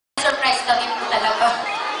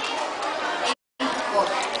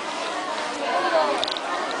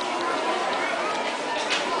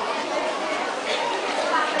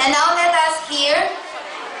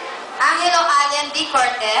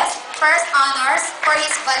first honors for his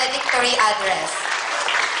valedictory address.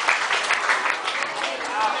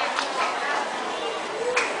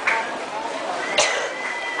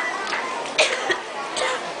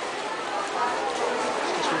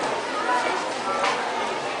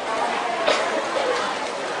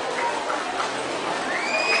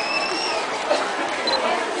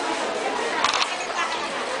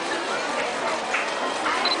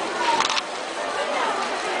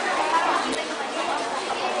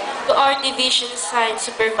 To our Division Science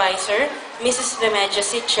Supervisor, Mrs. Remedios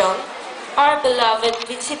Sichon, our beloved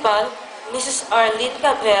Principal, Mrs. Arlene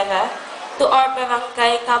Cabrera, to our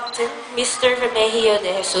Barangay Captain, Mr. Remigio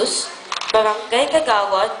de Jesus, Barangay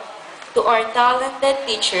Kagawad, to our talented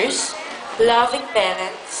teachers, loving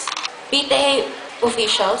parents, PTA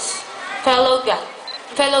officials, fellow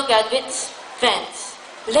graduates, friends,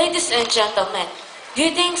 ladies and gentlemen,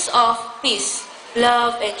 greetings of peace,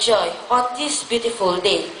 love, and joy on this beautiful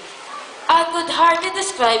day. I could hardly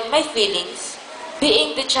describe my feelings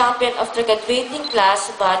being the champion of the graduating class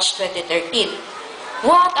batch 2013.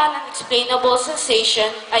 What an unexplainable sensation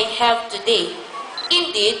I have today.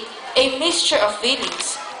 Indeed, a mixture of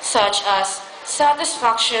feelings such as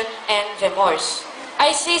satisfaction and remorse.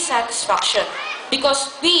 I say satisfaction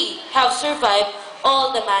because we have survived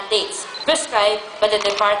all the mandates prescribed by the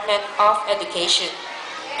Department of Education.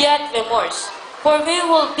 Yet remorse, for we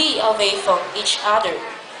will be away from each other.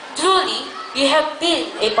 Truly, you have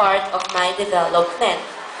been a part of my development.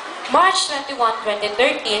 March 21,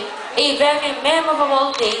 2013, a very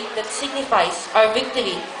memorable day that signifies our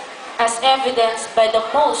victory, as evidenced by the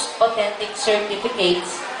most authentic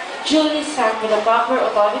certificates, duly signed by the proper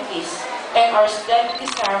authorities, and our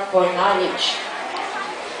celebrity star for knowledge.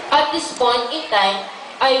 At this point in time,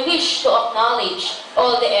 I wish to acknowledge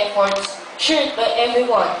all the efforts shared by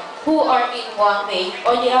everyone who are in one way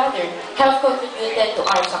or the other have contributed to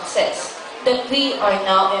our success that we are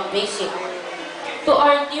now embracing. To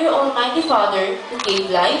our dear Almighty Father who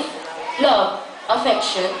gave life, love,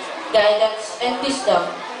 affection, guidance, and wisdom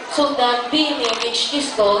so that we may reach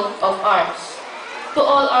this goal of ours. To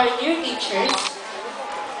all our dear teachers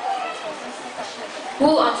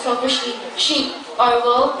who unselfishly shape our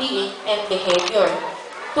well-being and behavior.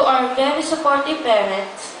 To our very supportive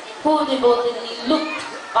parents who devotedly looked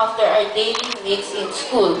after our daily needs in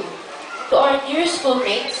school. To our dear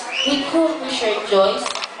schoolmates with whom we share joys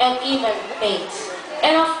and even pains.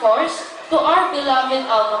 And of course, to our beloved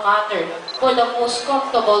alma mater for the most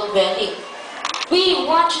comfortable dwelling. We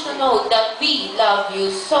want you to know that we love you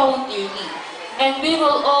so dearly, and we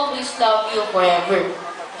will always love you forever.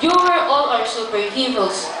 You are all our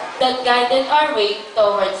superheroes that guided our way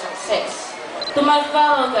towards success. To my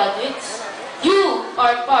fellow graduates, you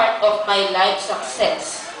are part of my life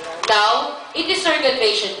success. Now, it is our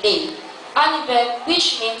graduation day, an event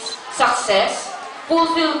which means success,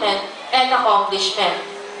 fulfillment, and accomplishment.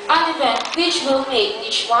 An event which will make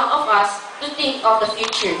each one of us to think of the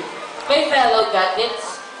future. My fellow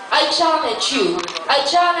graduates, I challenge you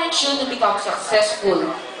to become successful.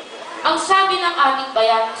 Ang sabi ng ating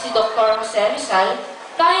bayan si Dr. Jose Rizal,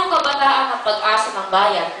 tayong kabataan ang pag-asa ng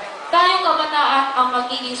bayan. Tayong kabataan ang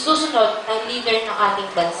magiging susunod ng leader ng ating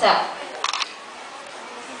bansa.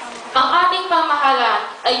 Ang ating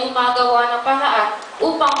pamahalaan ay gumagawa ng paraan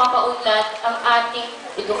upang mapaunlad ang ating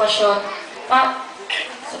edukasyon.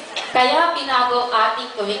 Kaya binago ang ating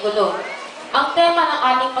curriculum. Ang tema ng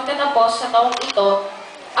ating pagtatapos sa taong ito,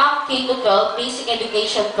 ang K-12 Basic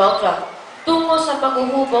Education Program, tungo sa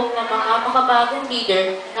paghuhubog ng mga makabagong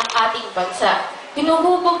leader ng ating bansa.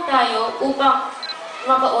 Hinuhubog tayo upang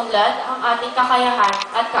mapaunlad ang ating kakayahan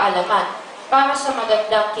at kaalaman para sa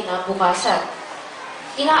magandang kinabukasan.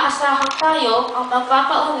 Inaasahan tayo ang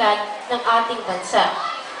magpapaunlad ng ating bansa.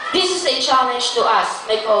 This is a challenge to us,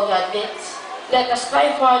 my co-graduates. Let us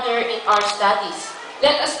strive further in our studies.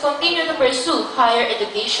 Let us continue to pursue higher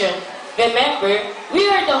education. Remember, we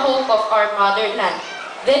are the hope of our motherland,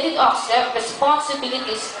 ready to accept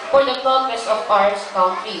responsibilities for the progress of our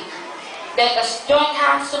country. Let us join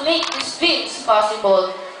hands to make these dreams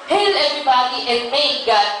possible. Hail everybody and may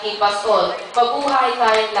God keep us all. Mabuhay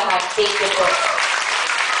tayong lahat. Thank you po.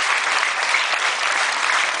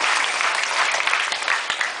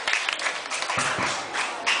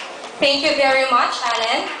 Thank you very much,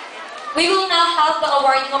 Alan. We will now have the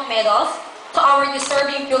awarding of medals to our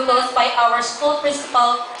deserving pupils by our school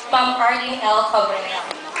principal, Ma'am Arlene L. Cabrera.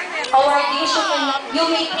 Awardees, you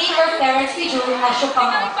may take your parents with you as you come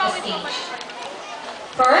off the stage.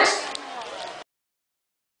 First,